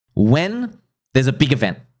when there's a big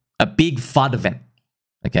event, a big FUD event,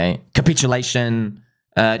 okay, capitulation,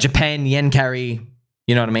 Japan yen carry,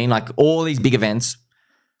 you know what I mean? Like all these big events.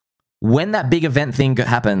 When that big event thing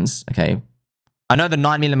happens, okay, I know the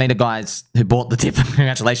 9mm guys who bought the tip,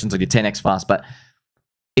 congratulations on your 10x fast, but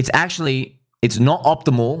it's not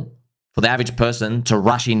optimal for the average person to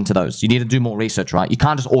rush into those. You need to do more research, right? You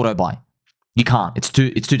can't just auto buy. You can't. It's too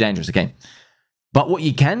dangerous, okay? But what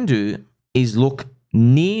you can do is look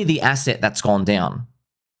near the asset that's gone down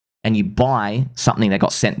and you buy something that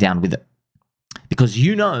got sent down with it. Because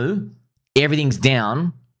you know everything's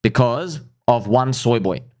down because of one soy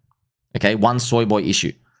boy, okay? One soy boy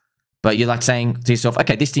issue. But you're like saying to yourself,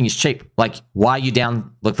 okay, this thing is cheap. Like, why are you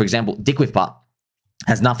down? Look, for example, Dick Whiff Part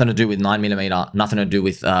has nothing to do with 9mm, nothing to do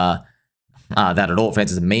with that at all. For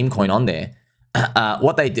instance, a meme coin on there.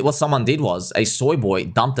 What someone did was a soy boy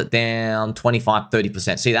dumped it down 25,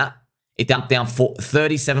 30%. See that? It dumped down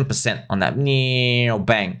 37% on that.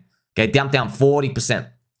 Bang. Okay, dumped down 40%.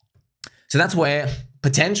 So that's where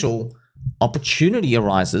potential opportunity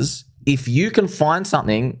arises. If you can find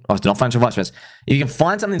something, obviously not financial advice, if you can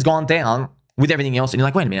find something that's gone down with everything else, and you're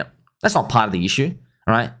like, wait a minute, that's not part of the issue,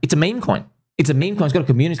 all right? It's a meme coin. It's a meme coin. It's got a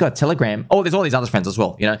community. It's got a Telegram. Oh, there's all these other friends as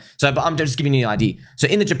well, you know? So, but I'm just giving you an idea. So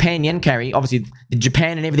in the Japan yen carry, obviously,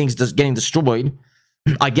 Japan and everything's just getting destroyed.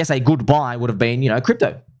 I guess a good buy would have been, you know,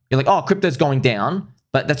 crypto. You're like, oh, crypto's going down,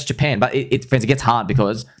 but that's Japan. But friends, it gets hard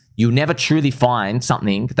because you never truly find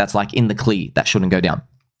something that's like in the clear that shouldn't go down.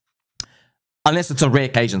 Unless it's on rare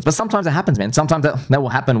occasions. But sometimes it happens, man. Sometimes that will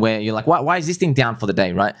happen where you're like, why is this thing down for the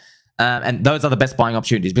day, right? And those are the best buying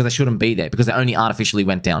opportunities because they shouldn't be there because they only artificially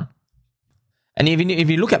went down. And if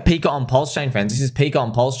you look at Pika on Pulse Chain, friends, this is Pika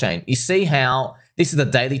on Pulse Chain. You see how this is the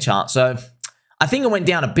daily chart. So I think it went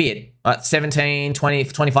down a bit, right? 17, 20,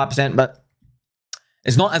 25%, but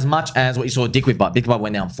it's not as much as what you saw Dick Whiff, but Dick Whiff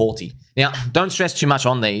went down 40. Now, don't stress too much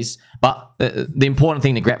on these, but the important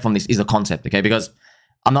thing to grab from this is the concept, okay? Because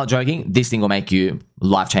I'm not joking, this thing will make you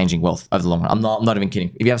life-changing wealth over the long run. I'm not even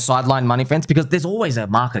kidding. If you have sideline money, friends, because there's always a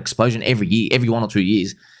market explosion every year, every 1 or 2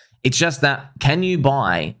 years. It's just that, can you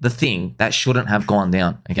buy the thing that shouldn't have gone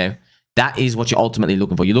down, okay? That is what you're ultimately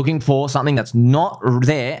looking for. You're looking for something that's not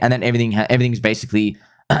there, and then everything's basically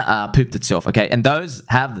pooped itself, okay? And those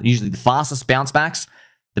have usually the fastest bounce backs,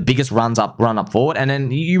 the biggest run up forward, and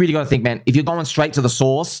then you really got to think, man, if you're going straight to the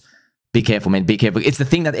source, be careful, man, be careful. It's the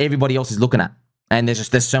thing that everybody else is looking at, and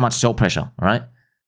there's so much sell pressure, all right?